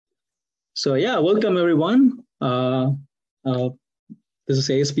So yeah, welcome everyone. Uh, this is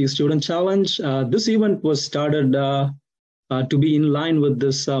ASPE Student Challenge. This event was started to be in line with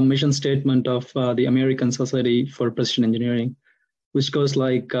this mission statement of the American Society for Precision Engineering, which goes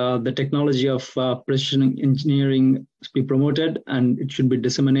like the technology of precision engineering should be promoted and it should be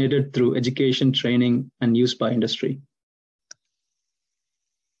disseminated through education, training, and use by industry.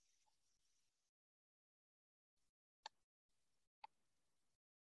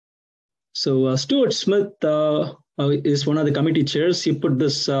 So Stuart Smith is one of the committee chairs. He put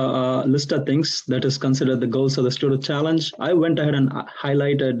this list of things that is considered the goals of the Student Challenge. I went ahead and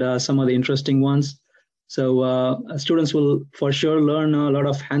highlighted some of the interesting ones. So students will for sure learn a lot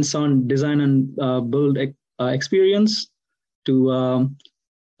of hands-on design and build experience to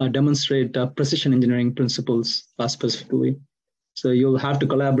demonstrate precision engineering principles specifically. So you'll have to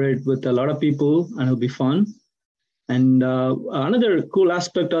collaborate with a lot of people and it'll be fun. And another cool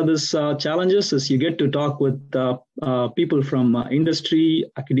aspect of this challenges is you get to talk with people from industry,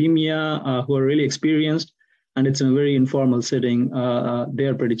 academia, who are really experienced, and it's in a very informal setting. They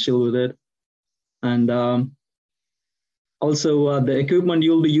are pretty chill with it. And also the equipment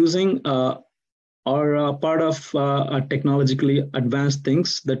you'll be using are part of technologically advanced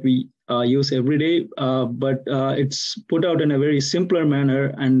things that we use every day, but it's put out in a very simpler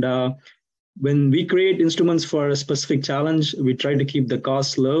manner. And when we create instruments for a specific challenge, we try to keep the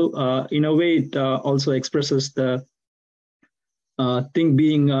costs low. In a way, it also expresses the thing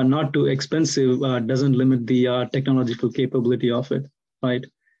being not too expensive doesn't limit the technological capability of it, right?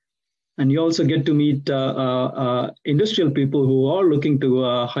 And you also get to meet industrial people who are looking to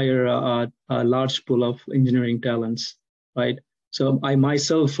hire a large pool of engineering talents, right? So I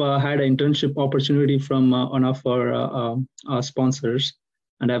myself had an internship opportunity from one of our sponsors,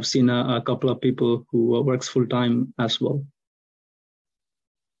 and I've seen a couple of people who works full time as well.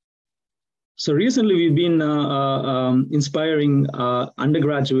 So recently we've been inspiring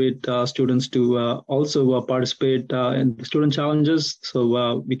undergraduate students to also participate in the student challenges.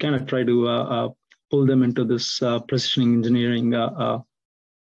 So we kind of try to pull them into this precision engineering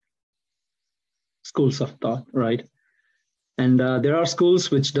schools of thought, right? And there are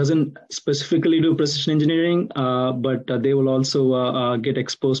schools which doesn't specifically do precision engineering, but they will also get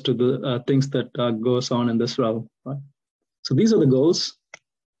exposed to the things that goes on in this realm. Right? So these are the goals.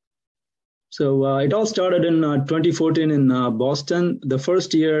 So it all started in 2014 in Boston. The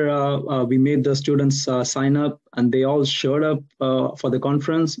first year we made the students sign up and they all showed up for the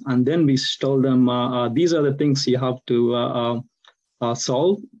conference. And then we told them, these are the things you have to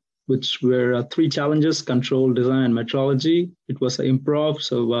solve, which were three challenges: control, design, and metrology. It was improv,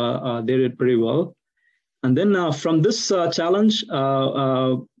 so they did pretty well. And then from this challenge,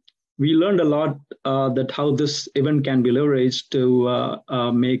 we learned a lot that how this event can be leveraged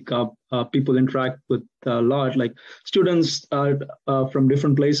to make people interact with a lot. Like students from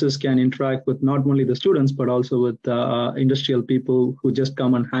different places can interact with not only the students, but also with industrial people who just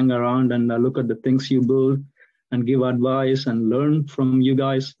come and hang around and look at the things you build and give advice and learn from you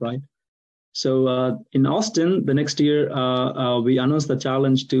guys, right? So in Austin, the next year, we announced the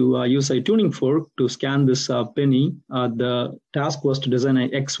challenge to use a tuning fork to scan this penny. The task was to design an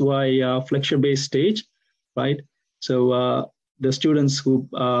XY flexure-based stage, right? So the students who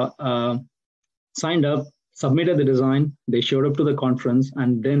signed up, submitted the design, they showed up to the conference,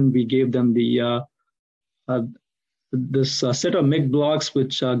 and then we gave them the this set of MIG blocks,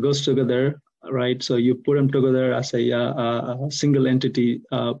 which goes together, right? So you put them together as a single entity,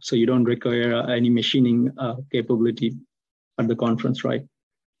 so you don't require any machining capability at the conference, right?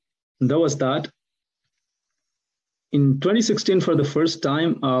 And that was that. In 2016, for the first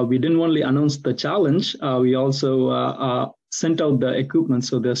time, we didn't only announce the challenge, we also sent out the equipment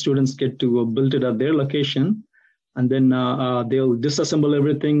so the students get to build it at their location. And then they'll disassemble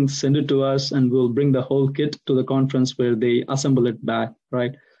everything, send it to us, and we'll bring the whole kit to the conference where they assemble it back,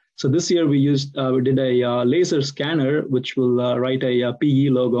 right? So this year we did a laser scanner, which will write a PE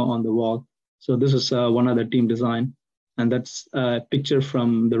logo on the wall. So this is one other team design, and that's a picture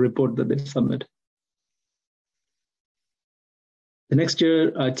from the report that they submit. The next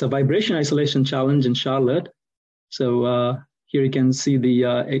year, it's a vibration isolation challenge in Charlotte. So here you can see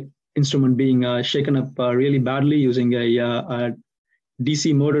the instrument being shaken up really badly using a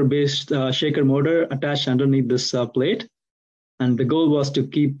DC motor-based shaker motor attached underneath this plate. And the goal was to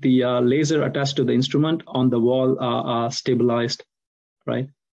keep the laser attached to the instrument on the wall stabilized, right?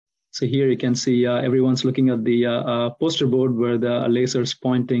 So here you can see everyone's looking at the poster board where the laser is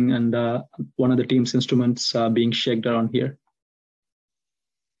pointing and one of the team's instruments being shaked around here.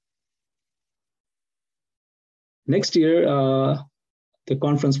 Next year, the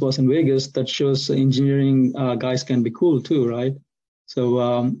conference was in Vegas, that shows engineering guys can be cool too, right? So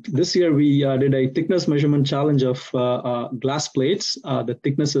this year we did a thickness measurement challenge of glass plates. The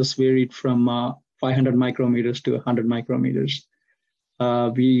thicknesses varied from 500 micrometers to 100 micrometers.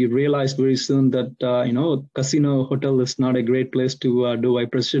 We realized very soon that casino hotel is not a great place to do a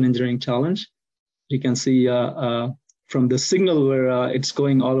precision engineering challenge. You can see from the signal where it's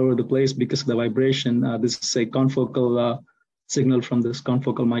going all over the place because of the vibration. This is a confocal signal from this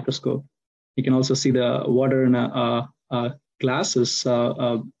confocal microscope. You can also see the water in a glass is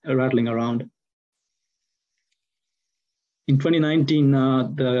rattling around. In 2019,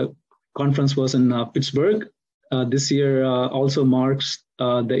 the conference was in Pittsburgh. This year also marks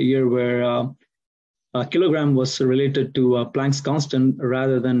the year where a kilogram was related to Planck's constant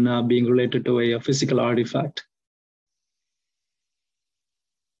rather than being related to a physical artifact.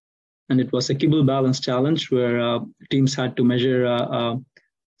 And it was a Kibble balance challenge where teams had to measure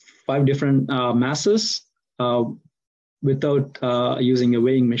 5 different masses without using a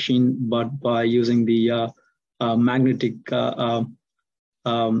weighing machine, but by using the magnetic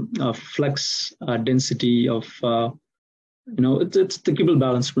flux density of, it's the Kibble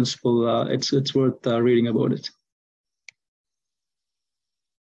balance principle. It's worth reading about it.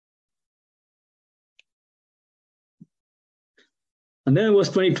 And then it was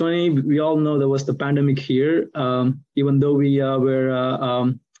 2020. We all know there was the pandemic here. Even though we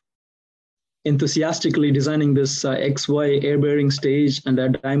were enthusiastically designing this XY air-bearing stage and a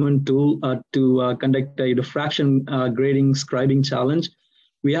diamond tool to conduct a diffraction grading scribing challenge,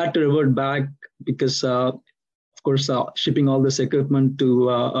 we had to revert back because, of course, shipping all this equipment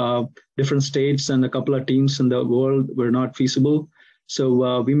to different states and a couple of teams in the world were not feasible.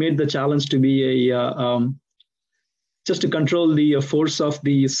 So we made the challenge to be a just to control the force of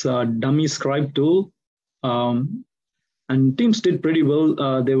this dummy scribe tool. And teams did pretty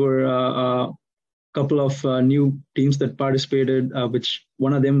well. There were a couple of new teams that participated, which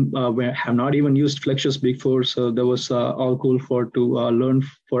one of them have not even used flexures before. So that was all cool to learn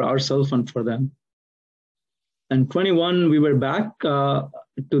for ourselves and for them. And 21, we were back to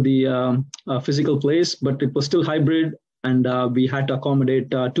the physical place, but it was still hybrid. And we had to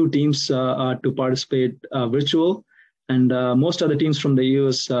accommodate 2 teams to participate virtual. And most of the teams from the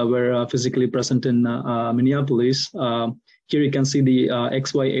US were physically present in Minneapolis. Here you can see the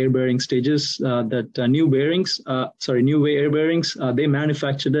XY air bearing stages that New Way air bearings, they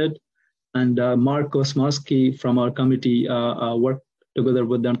manufactured it. And Mark Kosmowski from our committee worked together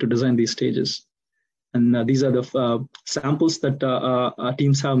with them to design these stages. And these are the samples that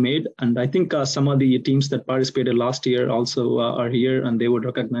teams have made. And I think some of the teams that participated last year also are here and they would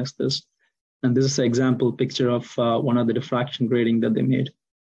recognize this. And this is an example picture of one of the diffraction grading that they made.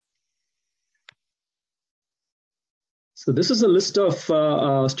 So this is a list of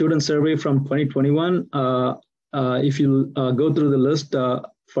student survey from 2021. If you go through the list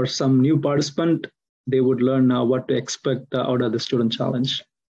for some new participant, they would learn what to expect out of the student challenge.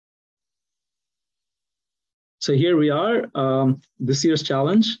 So here we are. This year's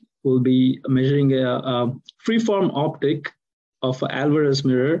challenge will be measuring a freeform optic of an Alvarez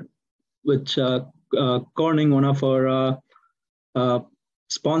mirror, which Corning, one of our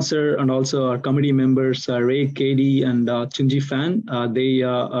sponsor and also our committee members, Ray, Katie, and Chunji Fan, they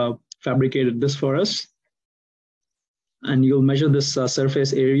fabricated this for us. And you'll measure this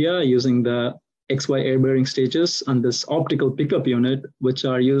surface area using the XY air bearing stages and this optical pickup unit, which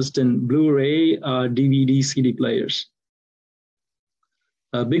are used in Blu-ray, DVD, CD players.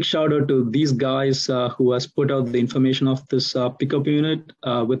 A big shout out to these guys who has put out the information of this pickup unit.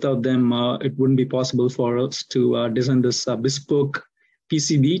 Without them, it wouldn't be possible for us to design this bespoke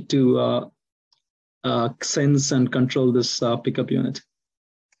PCB to sense and control this pickup unit.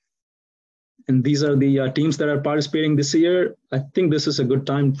 And these are the teams that are participating this year. I think this is a good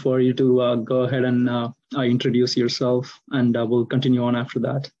time for you to go ahead and introduce yourself, and we'll continue on after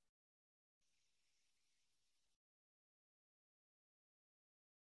that.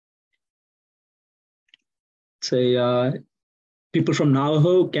 Say, people from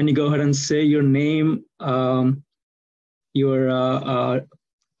Navajo, can you go ahead and say your name, your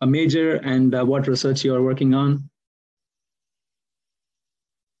a major, and what research you are working on?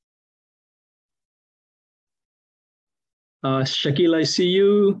 Shakil, I see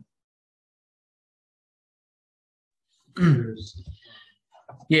you.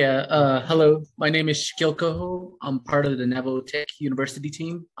 Yeah, hello. My name is Shakil Koho. I'm part of the Navajo Tech University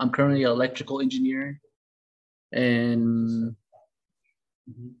team. I'm currently an electrical engineer, and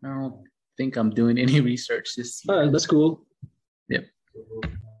I don't think I'm doing any research this year. That's cool. Yep.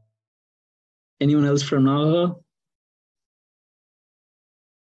 Anyone else from Navajo?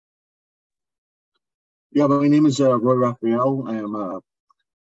 Yeah, my name is Roy Raphael. I am a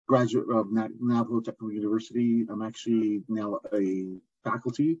graduate of Navajo Technical University. I'm actually now a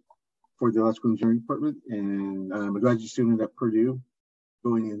faculty for the electrical engineering department, and I'm a graduate student at Purdue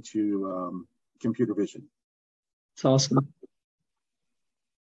going into computer vision. It's awesome.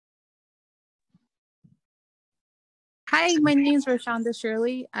 Hi, my name is Roshonda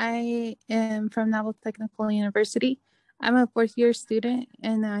Shirley. I am from Navajo Technical University. I'm a fourth-year student,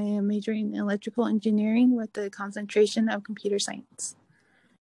 and I am majoring in electrical engineering with the concentration of computer science.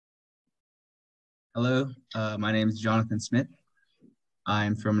 Hello, my name is Jonathan Smith.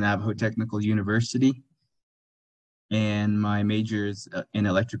 I'm from Navajo Technical University, and my major is in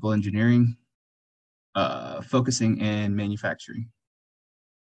electrical engineering, focusing in manufacturing.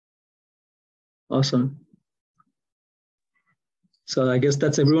 Awesome. So I guess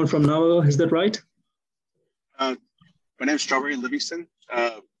that's everyone from Navajo. Is that right? My name is Strawberry Livingston,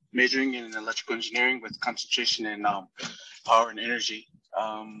 majoring in electrical engineering with concentration in power and energy.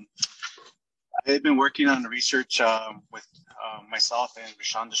 I've been working on research with myself and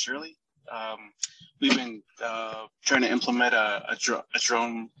Rashonda Shirley. We've been trying to implement a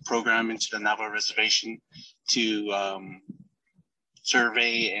drone program into the Navajo Reservation to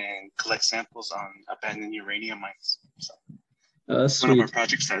survey and collect samples on abandoned uranium mines. So one of our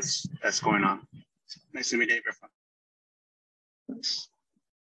projects that's going on. Nice to meet you, everyone.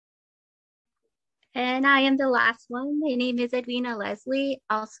 And I am the last one. My name is Edwina Leslie,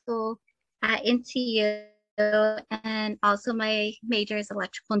 also at NTU, and also my major is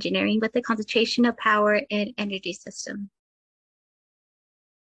electrical engineering with the concentration of power and energy system.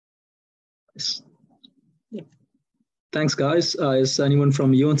 Thanks, guys. Is anyone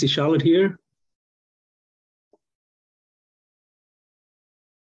from UNC Charlotte here?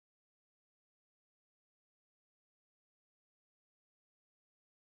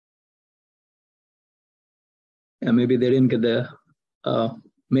 Yeah, maybe they didn't get the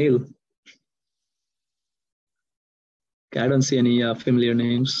mail. Okay, I don't see any familiar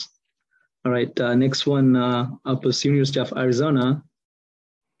names. All right, next one up is University of Arizona.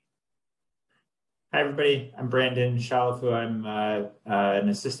 Hi, everybody. I'm Brandon Shalfu. I'm an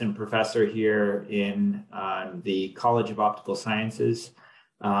assistant professor here in the College of Optical Sciences.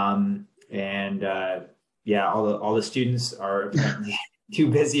 Yeah, all the students are apparently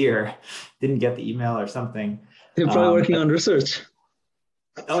too busy or didn't get the email or something. They're probably working on research.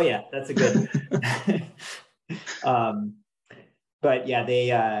 Oh yeah, that's a good. But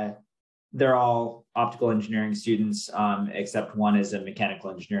yeah, they're all optical engineering students, except one is a mechanical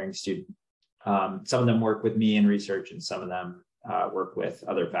engineering student. Some of them work with me in research, and some of them work with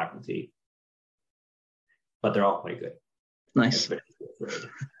other faculty. But they're all quite good. Nice.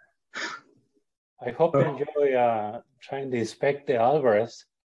 I hope you enjoy trying to inspect the algorithms.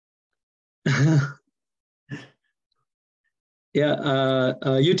 Yeah,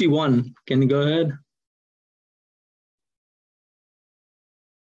 UT1, can you go ahead?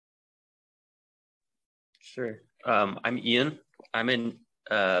 Sure. I'm Ian. I'm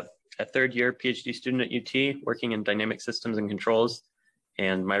a third-year PhD student at UT, working in dynamic systems and controls,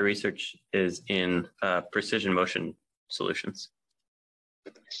 and my research is in precision motion solutions.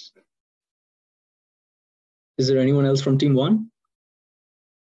 Is there anyone else from Team 1?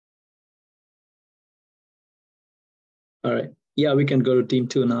 All right. Yeah, we can go to Team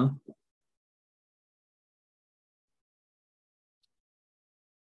 2 now.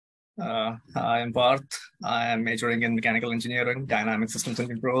 I'm Parth. I am majoring in mechanical engineering, dynamic systems and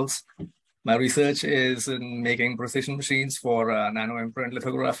controls. My research is in making precision machines for nano-imprint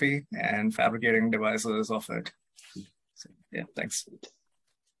lithography and fabricating devices of it. So, yeah, thanks.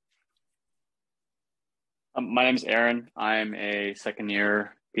 My name is Aaron. I'm a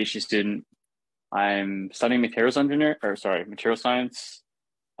second-year PhD student. I'm studying materials science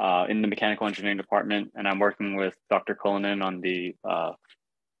in the mechanical engineering department, and I'm working with Dr. Cullinan on the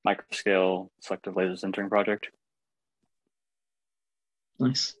microscale selective laser sintering project.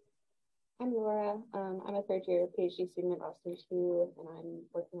 Nice. I'm Laura. I'm a third-year PhD student at Austin 2, and I'm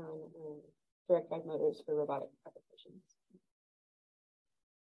working on direct drive motors for robotic applications.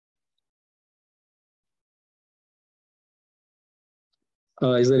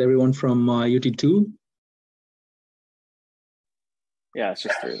 Is that everyone from UT2? Yeah, it's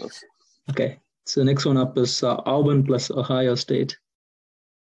just three of us. Okay, so the next one up is Auburn plus Ohio State.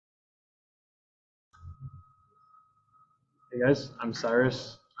 Hey guys, I'm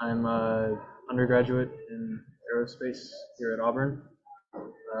Cyrus. I'm an undergraduate in aerospace here at Auburn.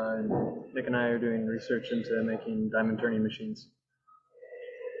 Nick and I are doing research into making diamond turning machines.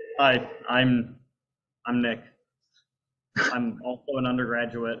 Hi, I'm Nick. I'm also an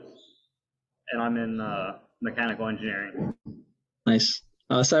undergraduate, and I'm in mechanical engineering. Nice.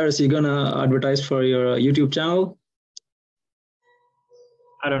 Cyrus, you gonna advertise for your YouTube channel?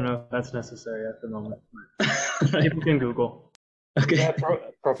 I don't know if that's necessary at the moment. People can Google. Okay. Yeah,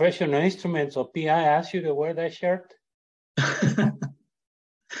 professional instruments. So PI asked you to wear that shirt?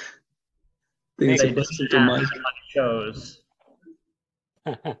 They shows.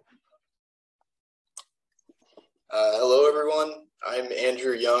 Hello, everyone. I'm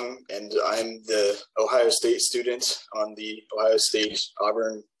Andrew Young, and I'm the Ohio State student on the Ohio State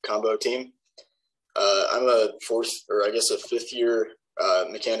Auburn combo team. I'm a fifth year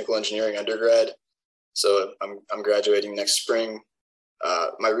mechanical engineering undergrad. So I'm graduating next spring.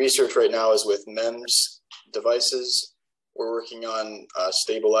 My research right now is with MEMS devices. We're working on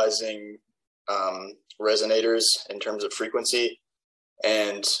stabilizing resonators in terms of frequency,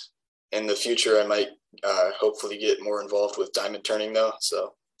 and in the future I might hopefully get more involved with diamond turning though.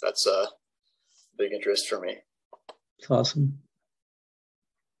 So that's a big interest for me. Awesome.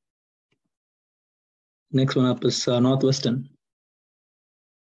 Next one up is Northwestern.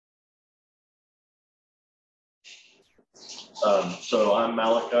 So I'm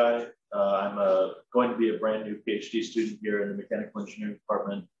Malachi. I'm going to be a brand new PhD student here in the mechanical engineering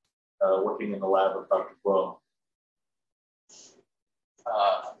department, working in the lab with Dr. Guo.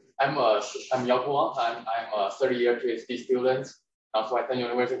 I'm Yao Wang. I'm a third-year PhD student at Northwestern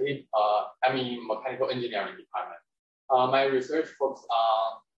University. I'm in mechanical engineering department. My research focuses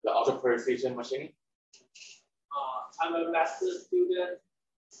on the ultra-precision machining. I'm a master's student,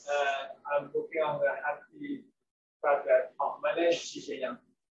 and I'm working on the HAPI project. My name is Xixin Yang.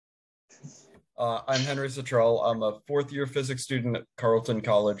 I'm Henry Cittrell. I'm a fourth-year physics student at Carleton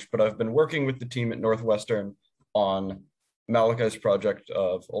College, but I've been working with the team at Northwestern on Malachi's project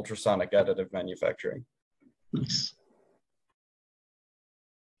of ultrasonic additive manufacturing. Nice.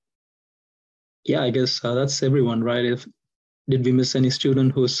 Yeah, I guess that's everyone, right? Did we miss any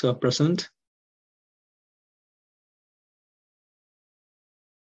student who's present?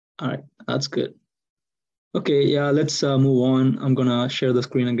 All right, that's good. Okay, yeah, let's move on. I'm gonna share the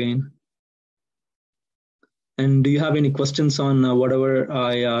screen again. And do you have any questions on whatever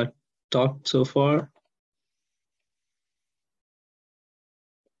I talked so far?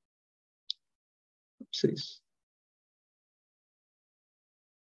 Oopsies.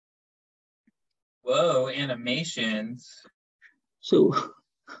 Whoa, animations. So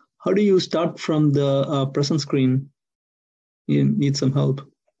how do you start from the present screen? You need some help.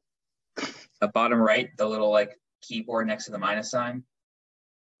 The bottom right, the little like keyboard next to the minus sign.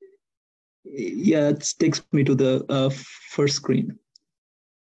 Yeah, it takes me to the first screen.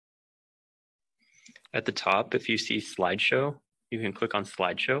 At the top, if you see slideshow, you can click on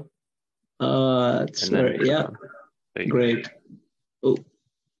slideshow. Sorry, yeah, great. Oh,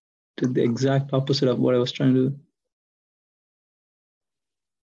 did the exact opposite of what I was trying to do.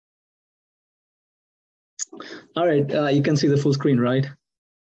 All right, you can see the full screen, right?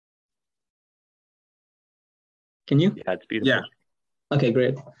 Can you? Yeah, it's beautiful. Yeah. Okay,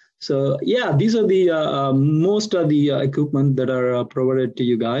 great. So yeah, these are the most of the equipment that are provided to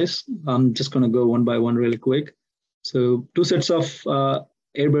you guys. I'm just going to go one by one really quick. So 2 sets of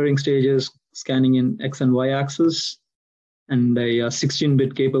air bearing stages scanning in X and Y axis, and a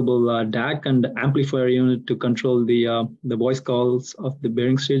 16-bit capable DAC and amplifier unit to control the voice calls of the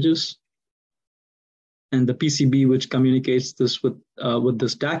bearing stages, and the PCB which communicates this with the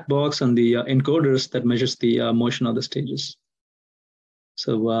stack box and the encoders that measures the motion of the stages.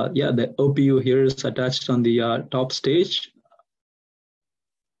 So yeah, the OPU here is attached on the top stage.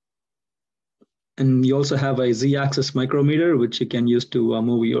 And you also have a Z-axis micrometer, which you can use to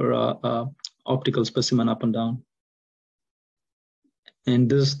move your optical specimen up and down. And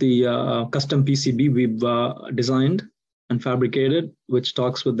this is the custom PCB we've designed and fabricated, which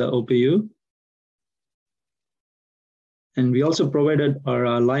talks with the OPU. And we also provided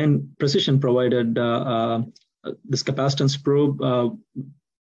our line precision provided this capacitance probe,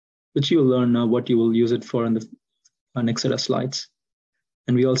 which you'll learn what you will use it for in the next set of slides.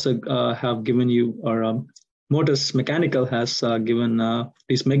 And we also have given you, our Motus Mechanical has given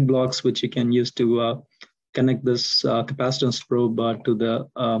these MEG blocks, which you can use to connect this capacitance probe to the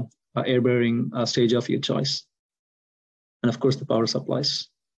air bearing stage of your choice. And of course, the power supplies.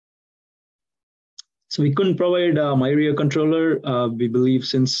 So we couldn't provide my rear controller. We believe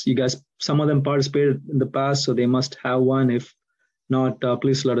since you guys, some of them participated in the past, so they must have one. If not,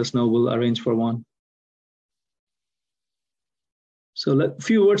 please let us know. We'll arrange for one. So a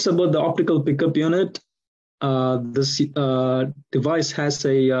few words about the optical pickup unit. This device has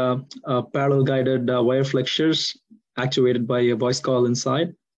a parallel guided wire flexures actuated by a voice call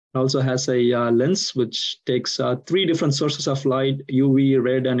inside. Also has a lens which takes 3 different sources of light, UV,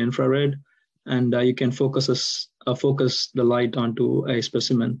 red, and infrared, and you can focus the light onto a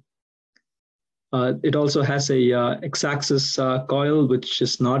specimen. It also has a x-axis coil, which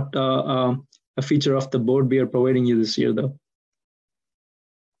is not a feature of the board we are providing you this year, though.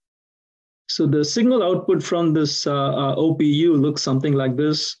 So the signal output from this OPU looks something like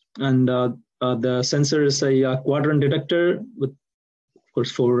this, and the sensor is a quadrant detector with, of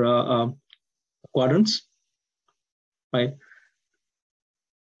course, 4 quadrants, right?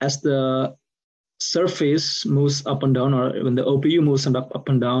 As the surface moves up and down, or when the OPU moves up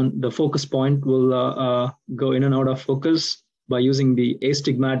and down, the focus point will go in and out of focus by using the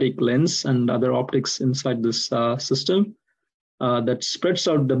astigmatic lens and other optics inside this system that spreads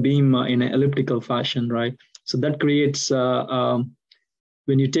out the beam in an elliptical fashion, right? So that creates,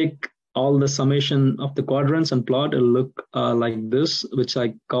 when you take all the summation of the quadrants and plot, it'll look like this, which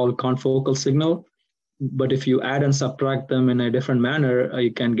I call confocal signal. But if you add and subtract them in a different manner,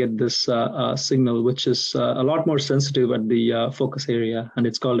 you can get this signal, which is a lot more sensitive at the focus area, and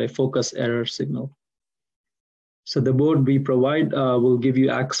it's called a focus error signal. So the board we provide will give you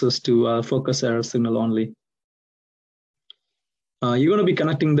access to focus error signal only. You're going to be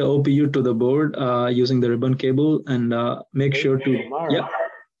connecting the OPU to the board using the ribbon cable, and make sure to, yeah.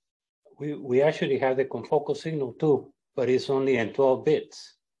 We actually have the confocal signal too, but it's only in 12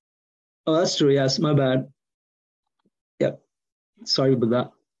 bits. Oh, that's true. Yes, my bad. Yep. Sorry about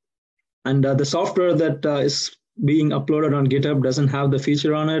that. And the software that is being uploaded on GitHub doesn't have the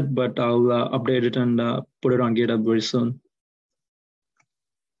feature on it, but I'll update it and put it on GitHub very soon.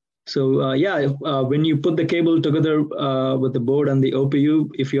 So yeah, when you put the cable together with the board and the OPU,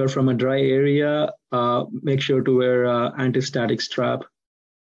 if you're from a dry area, make sure to wear anti-static strap.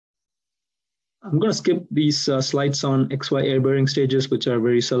 I'm going to skip these slides on XY air bearing stages, which are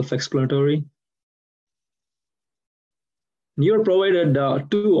very self-explanatory. You're provided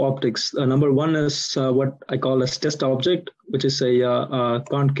 2 optics. Number 1 is what I call as test object, which is a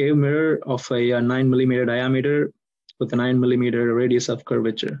concave mirror of a 9mm diameter with a 9mm radius of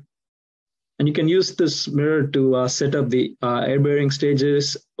curvature. And you can use this mirror to set up the air bearing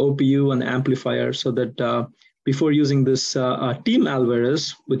stages, OPU, and the amplifier, so that before using this team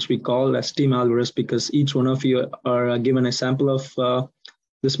alvarez, which we call as team alvarez because each one of you are given a sample of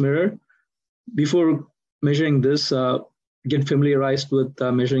this mirror, before measuring this, get familiarized with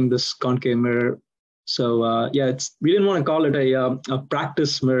measuring this concave mirror. So yeah, we didn't want to call it a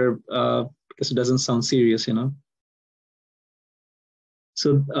practice mirror because it doesn't sound serious, you know.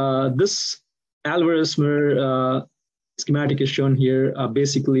 So this alvarez mirror schematic is shown here.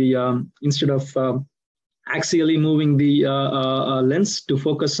 Basically, instead of axially moving the lens to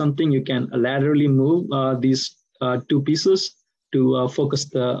focus something, you can laterally move these 2 pieces to focus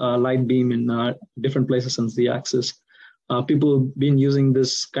the light beam in different places on the axis. People have been using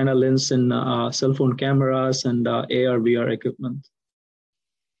this kind of lens in cell phone cameras and AR, VR equipment.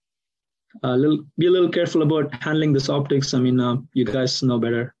 Be a little careful about handling this optics. I mean, you guys know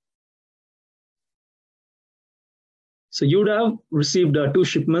better. So you would have received 2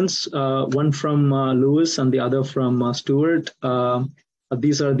 shipments, one from Lewis and the other from Stewart.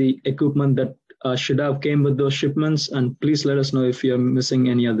 These are the equipment that should have came with those shipments, and please let us know if you're missing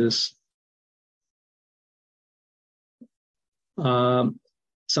any of this.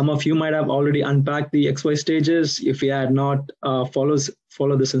 Some of you might have already unpacked the XY stages. If you had not, follow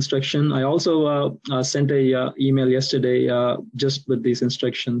this instruction. I also sent a email yesterday just with these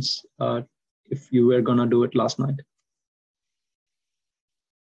instructions if you were gonna do it last night.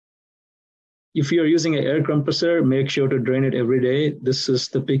 If you're using an air compressor, make sure to drain it every day. This is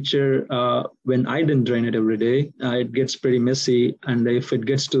the picture when I didn't drain it every day. It gets pretty messy, and if it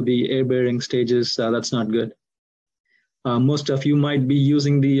gets to the air bearing stages, that's not good. Most of you might be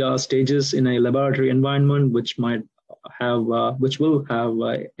using the stages in a laboratory environment, which will have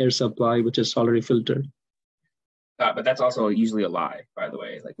air supply, which is already filtered. But that's also usually a lie, by the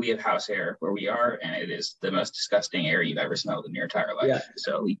way. Like, we have house air where we are, and it is the most disgusting air you've ever smelled in your entire life. Yeah.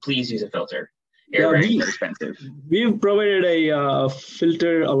 So please use a filter. Air bearings are expensive. We've provided a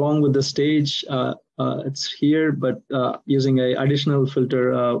filter along with the stage. It's here, but using an additional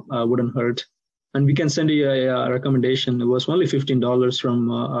filter wouldn't hurt. And we can send you a recommendation. It was only $15 from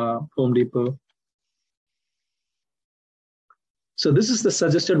Home Depot. So this is the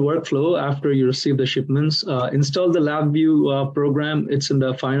suggested workflow after you receive the shipments. Install the LabVIEW program. It's in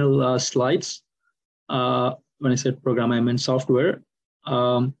the final slides. When I said program, I meant software.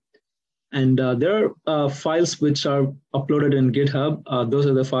 And there are files which are uploaded in GitHub. Those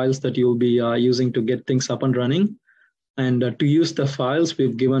are the files that you'll be using to get things up and running. And to use the files,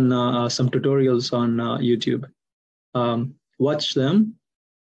 we've given some tutorials on YouTube. Watch them.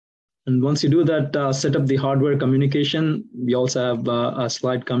 And once you do that, set up the hardware communication. We also have a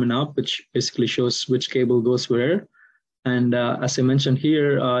slide coming up, which basically shows which cable goes where. And as I mentioned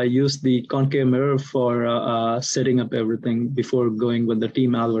here, use the concave mirror for setting up everything before going with the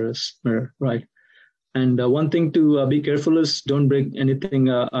Team Alvarez mirror, right? And one thing to be careful is don't bring anything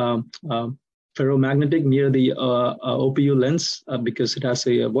ferromagnetic near the OPU lens because it has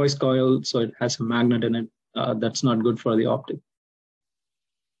a voice coil, so it has a magnet in it. That's not good for the optic.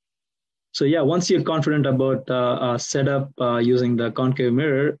 So yeah, once you're confident about setup using the concave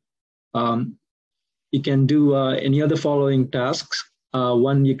mirror, you can do any of the following tasks.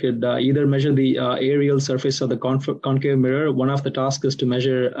 One, you could either measure the aerial surface of the concave mirror. One of the tasks is to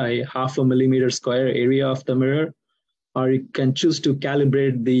measure a 0.5 millimeter square area of the mirror, or you can choose to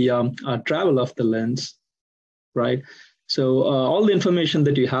calibrate the travel of the lens, right? So all the information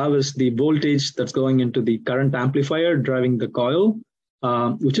that you have is the voltage that's going into the current amplifier driving the coil,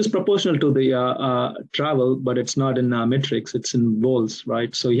 which is proportional to the travel, but it's not in metrics, it's in volts,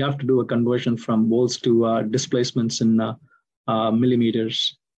 right? So you have to do a conversion from volts to displacements in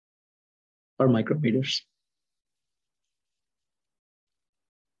millimeters or micrometers.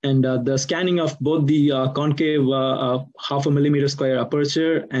 And the scanning of both the concave 0.5 millimeter square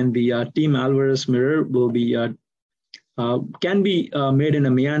aperture and the Team Alvarez mirror will be can be made in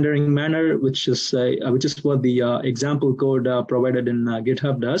a meandering manner, which is what the example code provided in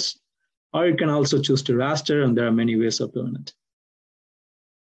GitHub does. Or you can also choose to raster, and there are many ways of doing it.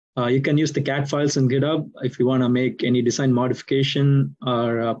 You can use the CAD files in GitHub if you want to make any design modification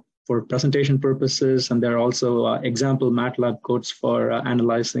or for presentation purposes, and there are also example MATLAB codes for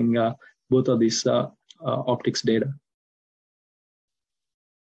analyzing both of these optics data.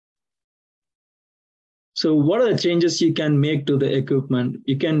 So what are the changes you can make to the equipment?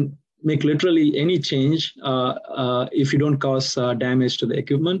 You can make literally any change if you don't cause damage to the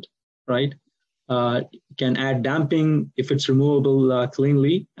equipment, right? You can add damping if it's removable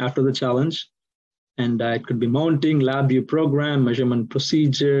cleanly after the challenge. And it could be mounting, lab view program, measurement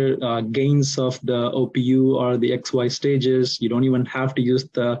procedure, gains of the OPU or the XY stages. You don't even have to use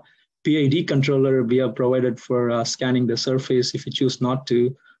the PID controller we have provided for scanning the surface. If you choose not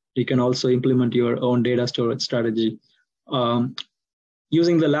to, you can also implement your own data storage strategy.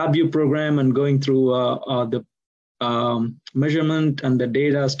 Using the lab view program and going through the measurement and the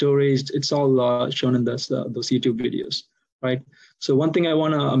data storage, it's all shown in those YouTube videos, right? So one thing I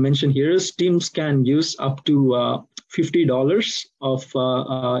want to mention here is teams can use up to $50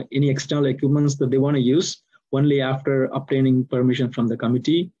 of any external equipments that they want to use only after obtaining permission from the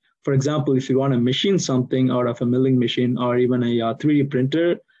committee. For example, if you want to machine something out of a milling machine or even a 3D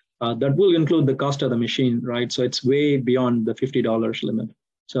printer, that will include the cost of the machine, right? So it's way beyond the $50 limit.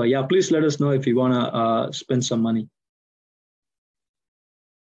 So yeah, please let us know if you want to spend some money.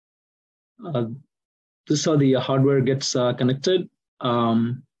 This is how the hardware gets connected.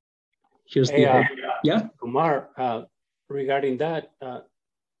 Here's the yeah. Kumar, regarding that,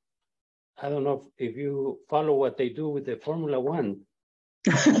 I don't know if you follow what they do with the Formula One.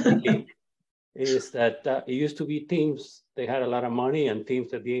 Is that it used to be teams, they had a lot of money, and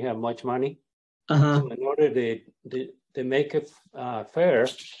teams that didn't have much money. So in order to make it fair,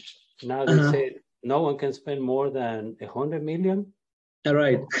 now they say no one can spend more than 100 million. All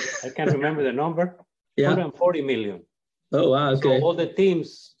right. I can't remember the number. Yeah. 140 million. Oh, wow. Okay. So all the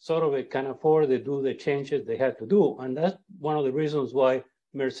teams sort of can afford to do the changes they had to do. And that's one of the reasons why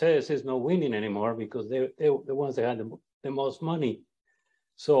Mercedes is not winning anymore, because they're the ones that had the most money.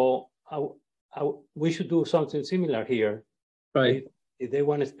 So we should do something similar here. Right. If they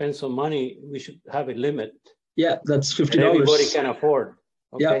want to spend some money, we should have a limit. Yeah, that's $50. That everybody can afford.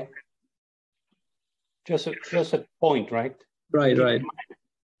 Okay. Yeah. Just a point, right? Right, right.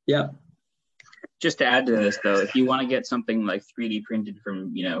 Yeah. Just to add to this, though, if you want to get something like 3D printed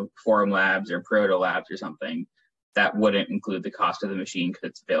from, Forum Labs or Proto Labs or something, that wouldn't include the cost of the machine because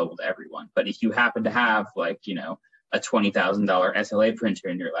it's available to everyone. But if you happen to have, like, a $20,000 SLA printer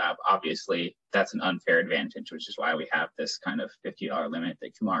in your lab, obviously that's an unfair advantage, which is why we have this kind of $50 limit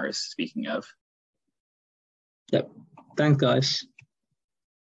that Kumar is speaking of. Yep. Thanks, guys.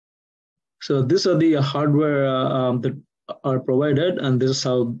 So these are the hardware that are provided, and this is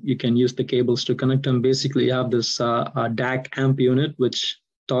how you can use the cables to connect them. Basically, you have this DAC amp unit, which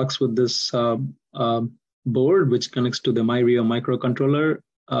talks with this board, which connects to the myRIO microcontroller.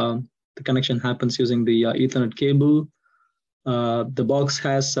 The connection happens using the Ethernet cable. The box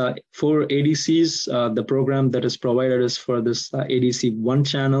has 4 ADCs. The program that is provided is for this ADC 1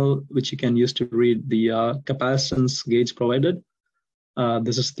 channel, which you can use to read the capacitance gauge provided.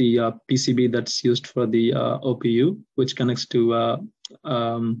 This is the PCB that's used for the OPU, which connects to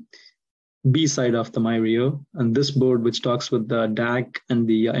B side of the MyRio. And this board, which talks with the DAC and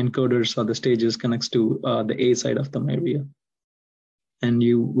the encoders or the stages, connects to the A side of the MyRio. And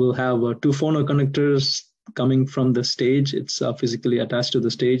you will have 2 phono connectors coming from the stage. It's physically attached to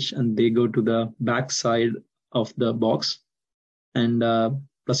the stage, and they go to the back side of the box. And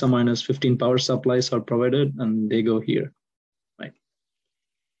plus or minus 15 power supplies are provided, and they go here. Right.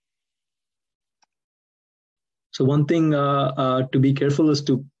 So one thing to be careful is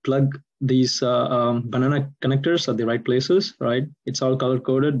to plug these banana connectors at the right places, right? It's all color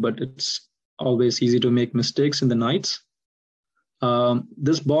coded, but it's always easy to make mistakes in the nights.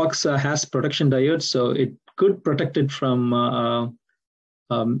 This box has protection diodes, so it could protect it from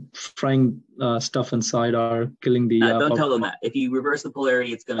frying stuff inside or killing the. Don't tell them that. If you reverse the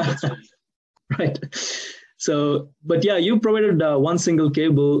polarity, it's going to get switched. Right. So, but yeah, you provided one single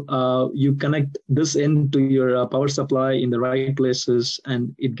cable. You connect this into your power supply in the right places,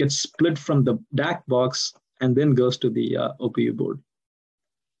 and it gets split from the DAC box and then goes to the OPU board.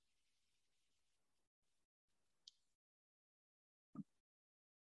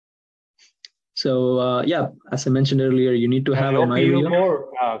 So yeah, as I mentioned earlier, you need to have an OPU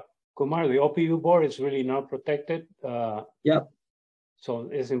board. Kumar, the OPU board is really not protected. Yeah. So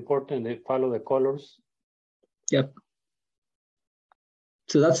it's important they follow the colors. Yep.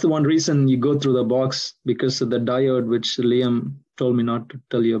 So that's the one reason you go through the box, because of the diode, which Liam told me not to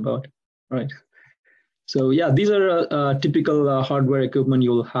tell you about. Right. So yeah, these are typical hardware equipment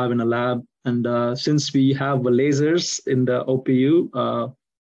you will have in a lab. And since we have lasers in the OPU,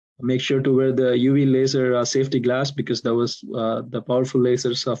 make sure to wear the UV laser safety glass, because that was the powerful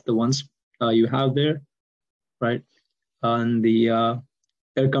lasers of the ones you have there, right? And the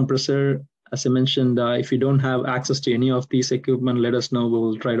air compressor, as I mentioned, if you don't have access to any of these equipment, let us know. We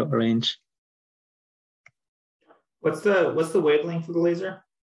will try to arrange. What's the wavelength for the laser?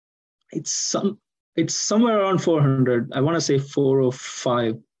 It's somewhere around 400. I want to say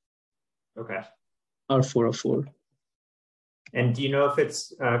 405. Okay. Or 404. And do you know if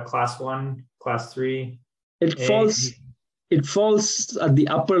it's class 1, class 3? It falls at the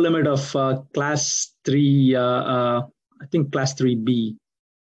upper limit of class 3. I think class 3B.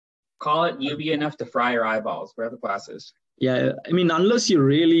 Call it UV enough to fry your eyeballs, whatever the class is. Yeah, I mean, unless you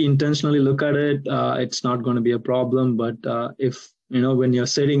really intentionally look at it, it's not going to be a problem. But if, when you're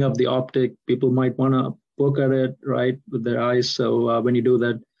setting up the optic, people might want to poke at it, right, with their eyes. So when you do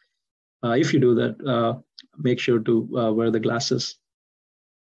that, if you do that, make sure to wear the glasses,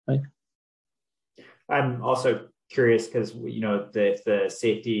 right? I'm also curious because, if the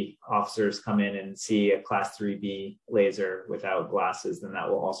safety officers come in and see a class 3B laser without glasses, then that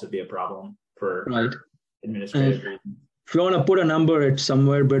will also be a problem for administrative reasons. If you want to put a number, it's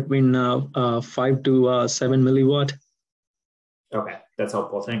somewhere between 5 to 7 milliwatt. Okay, that's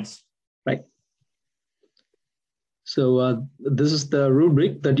helpful. Thanks. Right. So this is the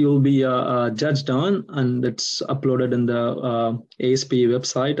rubric that you'll be judged on, and it's uploaded in the ASPE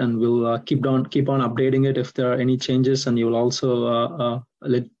website, and we'll keep on updating it if there are any changes, and you'll also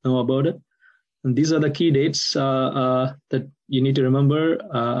let know about it. And these are the key dates that you need to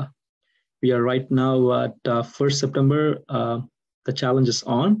remember. We are right now at 1st September. The challenge is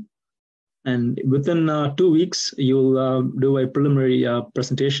on, and within 2 weeks, you'll do a preliminary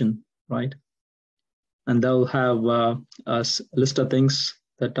presentation, right? And they'll have a list of things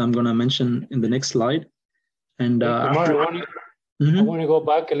that I'm going to mention in the next slide. And I want to go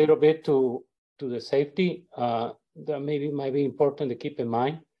back a little bit to the safety. That maybe might be important to keep in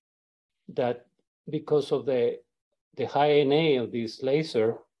mind that because of the high NA of this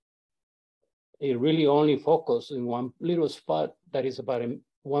laser, it really only focuses in one little spot that is about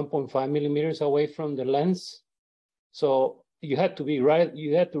 1.5 millimeters away from the lens. So you have to be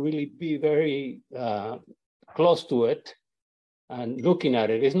really be very close to it and looking at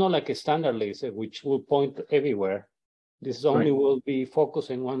it. It's not like a standard laser, which will point everywhere. This only will be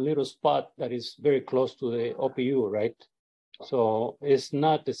focused in one little spot that is very close to the OPU, right? So it's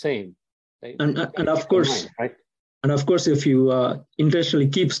not the same. And of course, right? And of course, if you intentionally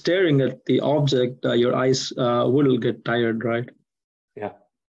keep staring at the object, your eyes will get tired, right? Yeah.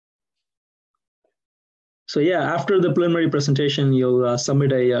 So yeah, after the preliminary presentation, you'll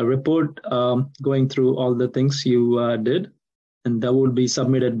submit a report going through all the things you did, and that will be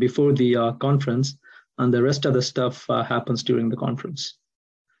submitted before the conference, and the rest of the stuff happens during the conference.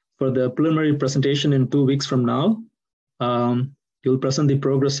 For the preliminary presentation in 2 weeks from now, You'll present the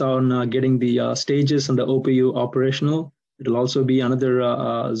progress on getting the stages and the OPU operational. It'll also be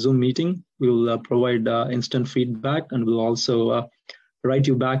another Zoom meeting. We'll provide instant feedback, and we'll also write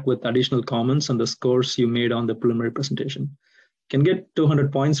you back with additional comments on the scores you made on the preliminary presentation. You can get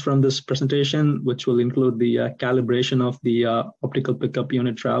 200 points from this presentation, which will include the calibration of the optical pickup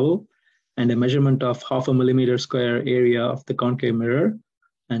unit travel and a measurement of 0.5 millimeter square area of the concave mirror,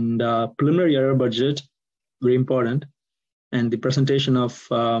 and preliminary error budget, very important, and the presentation of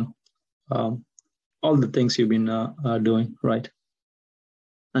all the things you've been doing, right?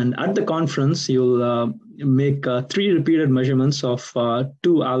 And at the conference, you'll make 3 repeated measurements of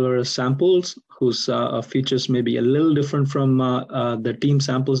 2 Alvarez samples whose features may be a little different from the team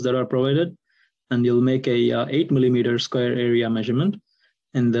samples that are provided. And you'll make a 8 millimeter square area measurement.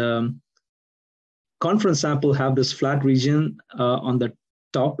 And the conference sample have this flat region on the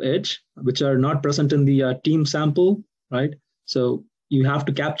top edge, which are not present in the team sample, right? So you have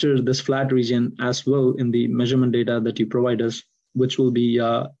to capture this flat region as well in the measurement data that you provide us, which will be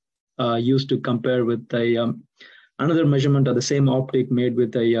used to compare with another measurement of the same optic made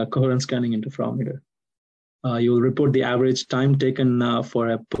with a coherent scanning interferometer. You will report the average time taken for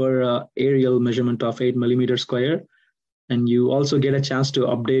a per aerial measurement of 8 millimeter square. And you also get a chance to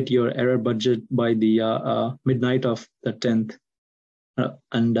update your error budget by the midnight of the 10th.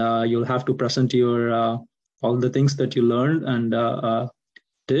 And you'll have to present your all the things that you learned and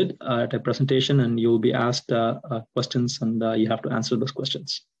did at a presentation, and you'll be asked questions, and you have to answer those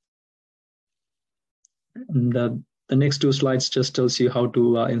questions. And the next 2 slides just tells you how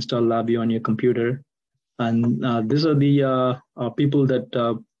to install LabVIEW on your computer. And these are the people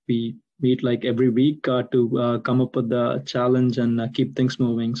that we meet like every week to come up with the challenge and keep things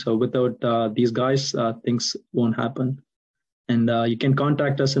moving. So without these guys, things won't happen. And you can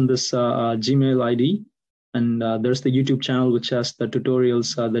contact us in this Gmail ID. And there's the YouTube channel, which has the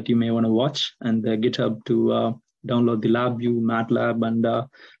tutorials that you may want to watch, and the GitHub to download the LabVIEW, MATLAB, and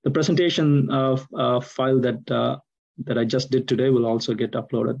the presentation file that I just did today will also get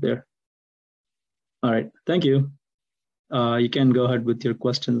uploaded there. All right, thank you. You can go ahead with your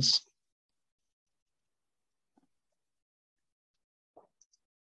questions.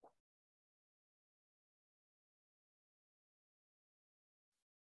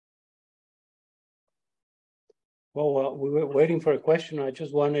 Well, while we were waiting for a question, I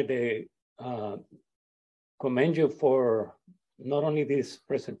just wanted to commend you for not only this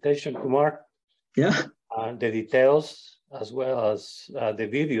presentation, Kumar, yeah, the details, as well as the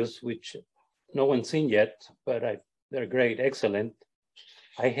videos, which no one's seen yet, but they're great, excellent.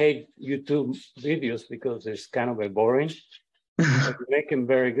 I hate YouTube videos because it's kind of a boring, but you make them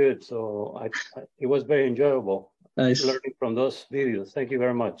very good. So it was very enjoyable. Nice. Learning from those videos. Thank you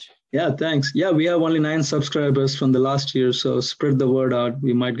very much. Yeah, thanks. Yeah, we have only 9 subscribers from the last year, so spread the word out.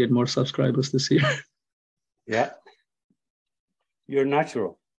 We might get more subscribers this year. Yeah, you're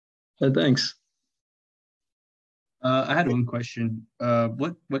natural. Thanks. I had one question.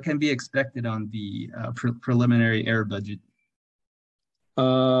 What can be expected on the preliminary error budget?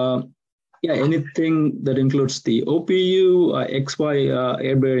 Yeah, anything that includes the OPU, XY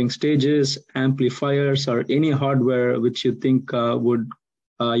air-bearing stages, amplifiers, or any hardware which you think would,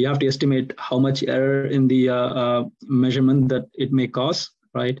 you have to estimate how much error in the measurement that it may cause,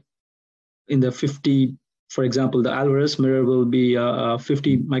 right? In the 50, for example, the Alvarez mirror will be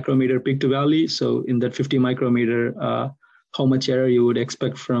 50 micrometer peak to valley. So in that 50 micrometer, how much error you would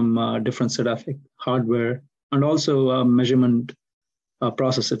expect from different set of hardware, and also measurement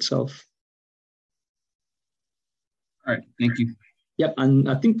process itself. All right, thank you. Yep, and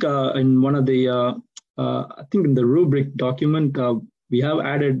I think in one of the, I think in the rubric document, we have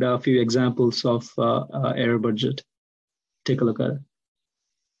added a few examples of error budget. Take a look at it.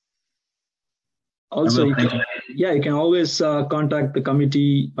 Also, you can always contact the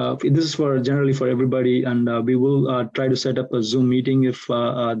committee. This is generally for everybody, and we will try to set up a Zoom meeting if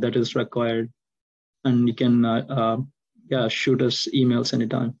that is required. And you can shoot us emails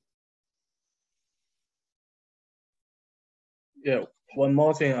anytime. Yeah, one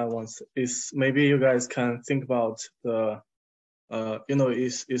more thing I want is maybe you guys can think about the,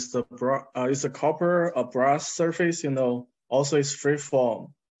 is the copper a brass surface? Also it's free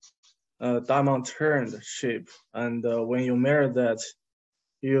form, diamond turned shape, and when you measure that,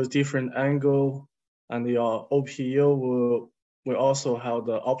 you use different angle, and your OPU will also have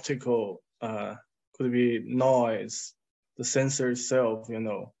the optical, could be noise, the sensor itself,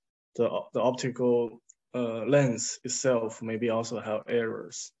 the optical lens itself maybe also have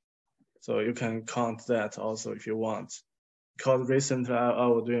errors. So you can count that also if you want. Because recently I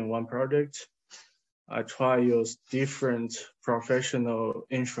was doing one project, I try use different professional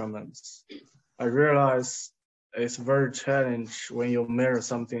instruments. I realize it's very challenging when you measure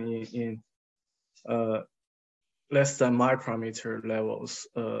something in less than micrometer levels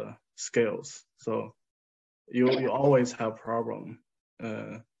scales. So you always have problem.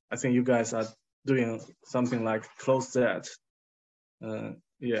 I think you guys are doing something like close that.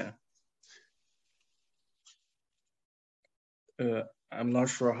 Yeah. I'm not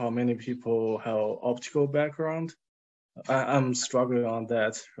sure how many people have optical background. I'm struggling on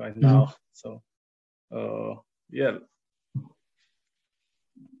that right now. So, yeah.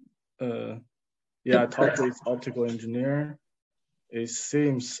 Yeah, I talked with optical engineer. It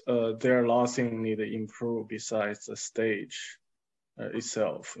seems there are a lot of things need to improve besides the stage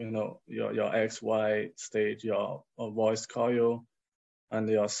itself. You know, your XY stage, your voice coil, and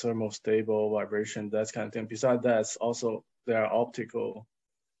your thermostable vibration, that kind of thing. Besides that, also there are optical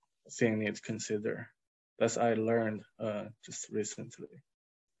things need to consider. That's I learned just recently.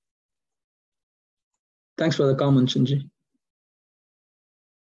 Thanks for the comment, Shinji.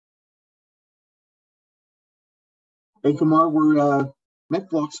 Hey, Kumar, were MEC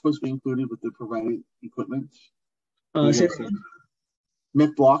blocks supposed to be included with the provided equipment?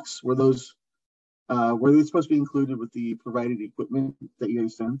 MEC blocks, were they supposed to be included with the provided equipment that you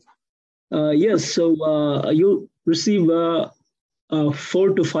guys sent? Yes, so you'll receive 4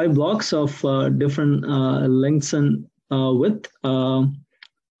 to 5 blocks of different lengths and width.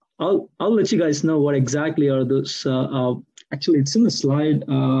 I'll let you guys know what exactly are those. Actually, it's in the slide.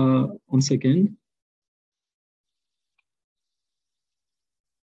 1 second.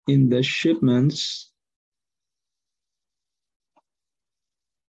 In the shipments.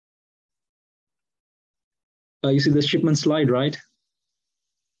 You see the shipment slide, right?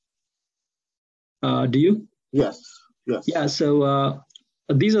 Do you? Yes. Yes. Yeah. So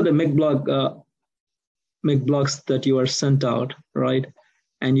these are the MEC blocks that you are sent out, right?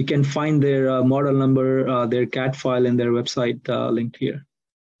 And you can find their model number, their CAD file, and their website linked here.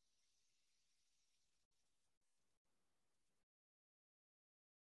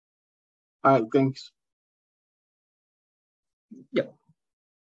 All right. Thanks. Yep.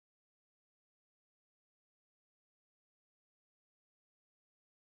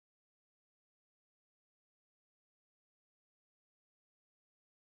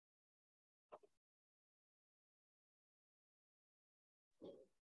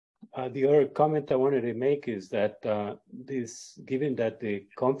 The other comment I wanted to make is that given that the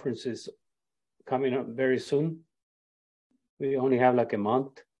conference is coming up very soon, we only have like a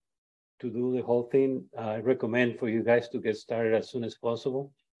month to do the whole thing. I recommend for you guys to get started as soon as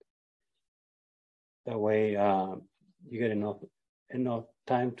possible. That way you get enough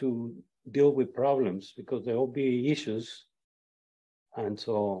time to deal with problems, because there will be issues. And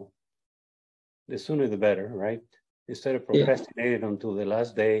so the sooner the better, right? Instead of procrastinating until the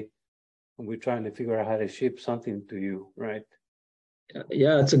last day, and we're trying to figure out how to ship something to you, right?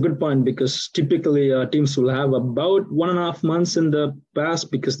 Yeah, it's a good point, because typically teams will have about 1.5 months in the past,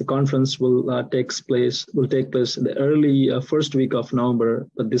 because the conference will take place the early first week of November.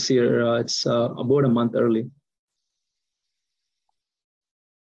 But this year it's about a month early.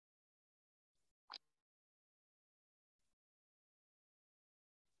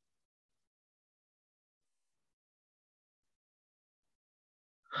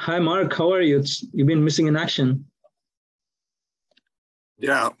 Hi, Mark. How are you? You've been missing in action.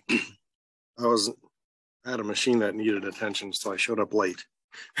 Yeah, I had a machine that needed attention, so I showed up late.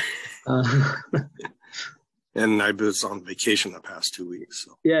 And I was on vacation the past 2 weeks.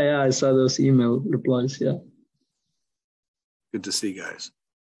 So. Yeah, I saw those email replies. Yeah. Good to see you guys.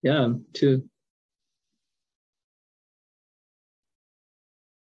 Yeah, too.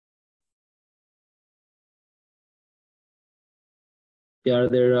 Yeah, are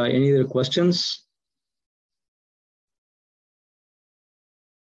there any other questions?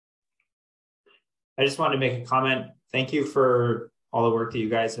 I just wanted to make a comment. Thank you for all the work that you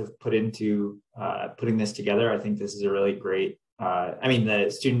guys have put into putting this together. I think this is a really great, the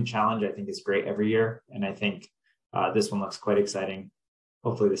student challenge I think is great every year. And I think this one looks quite exciting.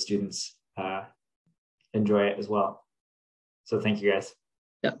 Hopefully the students enjoy it as well. So thank you guys.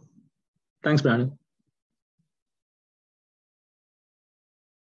 Yeah, thanks, Brandon.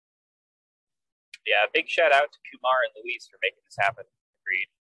 Yeah, big shout out to Kumar and Luis for making this happen. Agreed.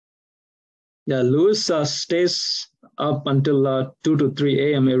 Yeah, Luis stays up until 2 to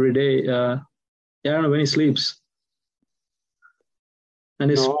 3 a.m. every day. I don't know when he sleeps. And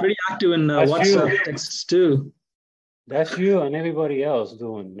he's pretty active in WhatsApp texts too. That's you and everybody else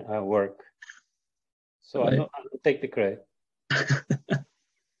doing work. So right. I don't take the credit.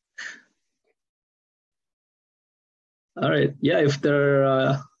 All right. Yeah, if there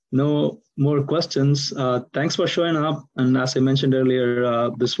are no more questions, thanks for showing up. And as I mentioned earlier,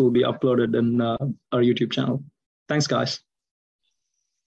 this will be uploaded in our YouTube channel. Thanks, guys.